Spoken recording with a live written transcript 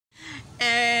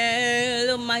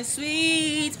Hello, my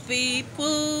sweet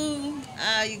people.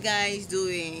 How you guys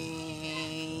doing?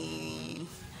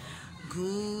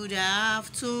 Good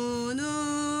afternoon.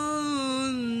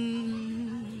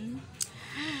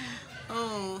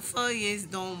 Oh, 4 years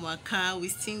don't waka. We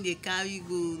still dey carry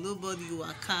go. Nobody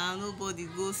waka. Nobody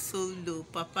go solo.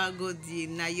 Papa God,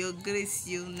 na your grace,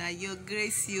 you. Na your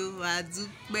grace, you.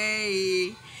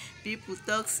 Adupe. People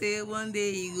talk say one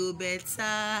day e go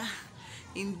better.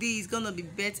 Indeed, it's gonna be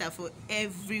better for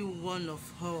every one of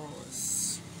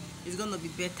us. It's gonna be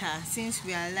better. Since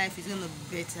we are alive, it's gonna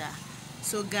be better.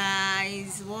 So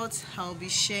guys, what I'll be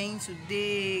sharing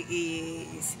today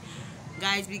is,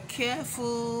 guys, be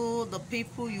careful the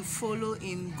people you follow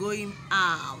in going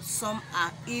out. Some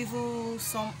are evil,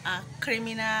 some are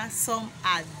criminal, some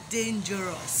are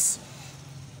dangerous.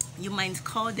 You might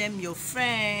call them your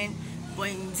friend, but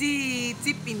indeed,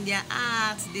 deep in their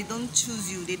hearts, they don't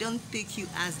choose you, they don't take you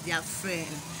as their friend.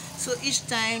 So each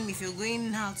time if you're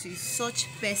going out with such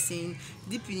person,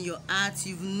 deep in your heart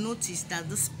you've noticed that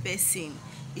this person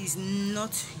is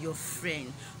not your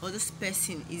friend, or this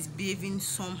person is behaving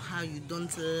somehow you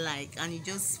don't like, and you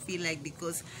just feel like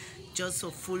because just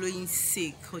of following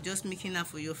sake, or just making up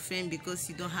for your friend because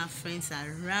you don't have friends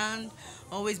around.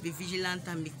 Always be vigilant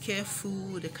and be careful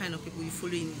the kind of people you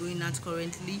follow in going out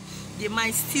currently. They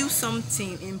might steal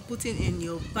something in putting in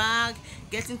your bag,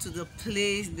 getting to the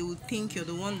place, they will think you're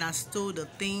the one that stole the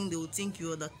thing, they will think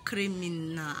you're the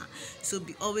criminal. So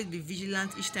always be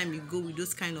vigilant each time you go with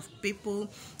those kind of people.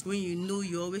 When you know,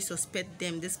 you always suspect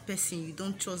them, this person, you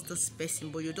don't trust this person,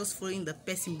 but you're just following the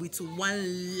person with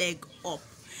one leg up.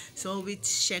 So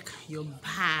always check your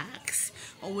bags,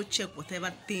 always check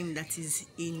whatever thing that is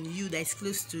in you, that is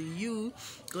close to you,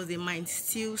 because they might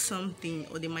steal something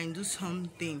or they might do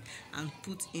something and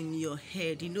put in your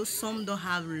head. You know, some don't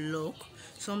have luck,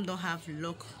 some don't have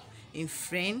luck in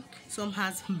friend, some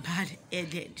has bad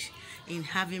headed in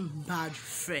having bad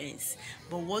friends.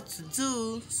 But what to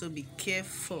do? So be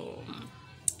careful.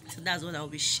 So that's what I'll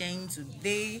be sharing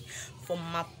today for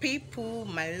my people,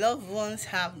 my loved ones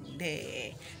out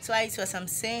there. So as I'm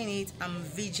saying it, I'm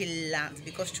vigilant,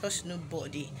 because trust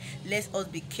nobody. Let us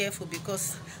be careful,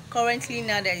 because currently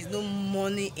now there is no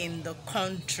money in the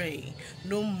country,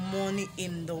 no money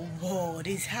in the world.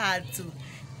 It's hard to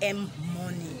earn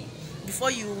money.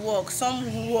 Before you work,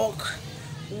 some work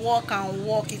and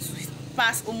work, it's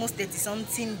past almost 30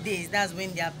 something days, that's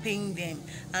when they are paying them.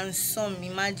 And some,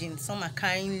 imagine, some are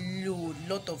carrying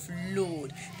lot of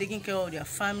load, taking care of their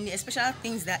family, especially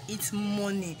things that eat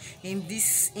money in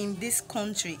this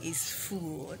country is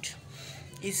food.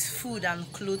 Is food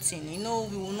and clothing. You know,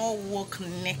 we will not walk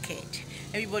naked.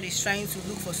 Everybody's trying to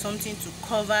look for something to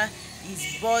cover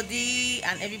his body,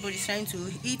 and everybody's trying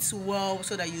to eat well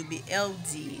so that you'll be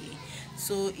healthy.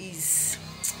 So is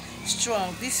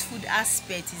strong. This food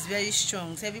aspect is very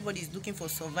strong. So everybody is looking for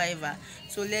survivor.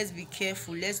 So let's be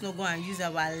careful. Let's not go and use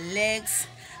our legs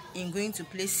in going to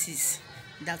places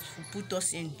that will put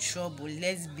us in trouble.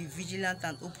 Let's be vigilant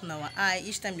and open our eye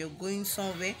each time you're going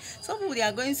somewhere. Some people, they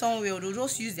are going somewhere, they'll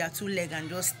just use their two legs and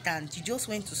just stand. You just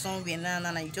went to somewhere,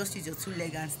 you just use your two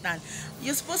legs and stand.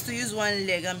 You're supposed to use one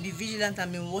leg and be vigilant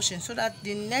and be watching, so that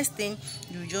the next thing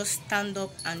you just stand up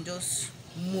and just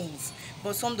move.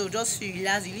 But some, they'll just feel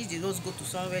relaxed. At least they just go to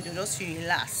somewhere, they'll just feel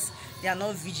relaxed. They are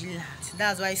not vigilant.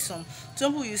 That's why some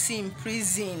people you see in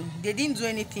prison, they didn't do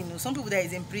anything. Some people that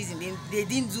is in prison, they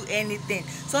didn't do anything.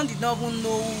 Some did not even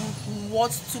know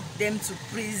what took them to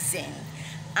prison.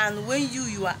 And when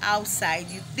you are outside,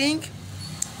 you think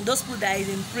those people that is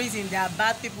in prison, they are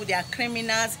bad people, they are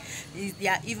criminals, they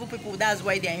are evil people. That's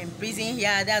why they are in prison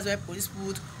here. That's why police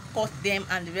would caught them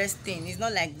and the rest thing. It's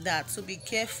not like that. So be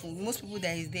careful. Most people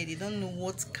that is there, they don't know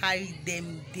what carried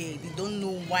them there, they don't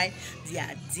know why they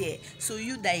are there. So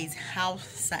you that is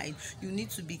outside, you need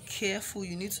to be careful,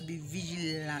 you need to be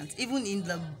vigilant. Even in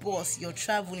the bus you're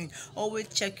traveling, always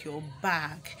check your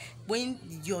bag. When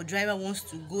your driver wants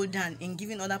to go down in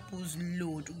giving other people's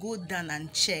load, go down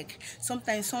and check.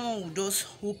 Sometimes someone will just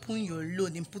open your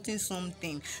load in putting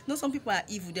something. You know, some people are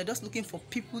evil. They're just looking for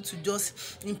people to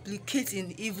just implicate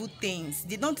in evil things.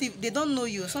 They don't know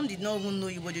you. Some did not even know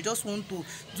you, but they just want to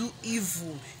do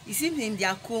evil. It seems in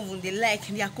their coven,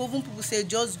 their coven people say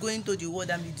just go into the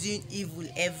world and be doing evil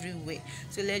everywhere.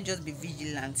 So let's just be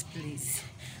vigilant, please.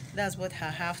 That's what I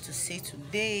have to say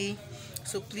today.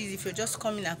 So please, if you're just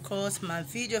coming across my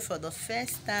video for the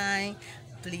first time,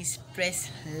 please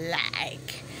press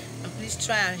like, and please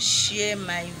try and share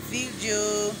my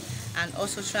video, and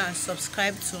also try and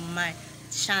subscribe to my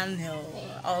channel.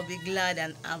 I'll be glad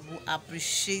and I will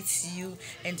appreciate you.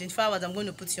 And 24 hours, I'm going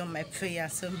to put you on my prayer.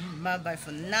 So bye bye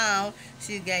for now.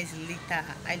 See you guys later.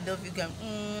 I love you guys.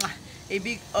 A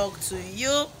big hug to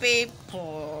you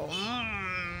people.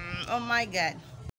 Oh my God.